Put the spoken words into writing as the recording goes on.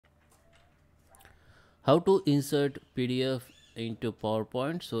How to insert PDF into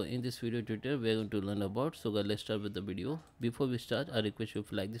PowerPoint. So in this video tutorial we're going to learn about. So guys, let's start with the video. Before we start, I request you,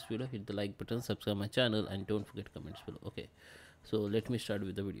 if you like this video, hit the like button, subscribe my channel, and don't forget comments below. Okay, so let me start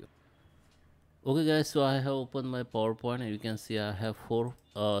with the video. Okay guys, so I have opened my PowerPoint and you can see I have four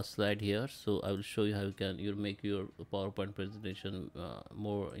slide here. So I will show you how you make your PowerPoint presentation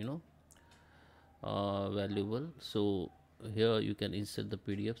more valuable. So here you can insert the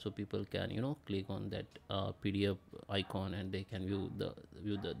PDF, so people can click on that PDF icon and they can view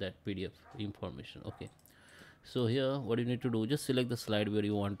that PDF information. Okay, so here what you need to do, just select the slide where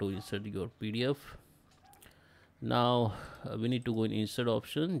you want to insert your PDF. Now we need to go in insert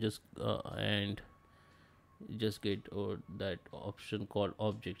option, and just get that option called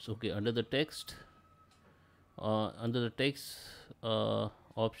objects. Okay, under the text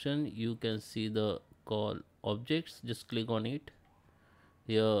option you can see the call objects. Just click on it.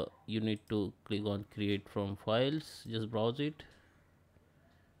 Here you need to click on create from files. Just browse it.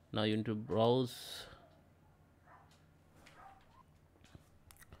 Now you need to browse.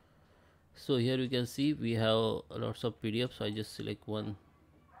 So here you can see we have lots of PDFs. So I just select one.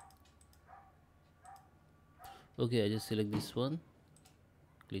 Okay, I just select this one,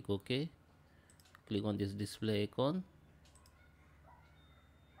 click OK, click on this display icon,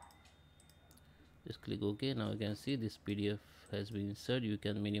 just click OK. Now you can see this PDF has been inserted. You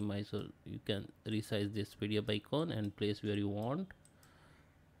can minimize or you can resize this PDF icon and place where you want.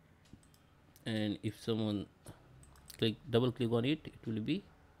 And if someone double click on it, it will be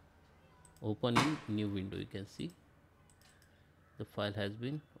open in new window. You can see the file has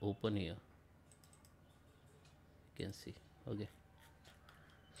been open here. You can see. Okay,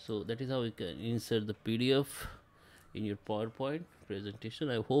 so that is how you can insert the PDF in your PowerPoint presentation.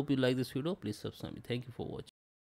 I hope you like this video. Please subscribe me. Thank you for watching.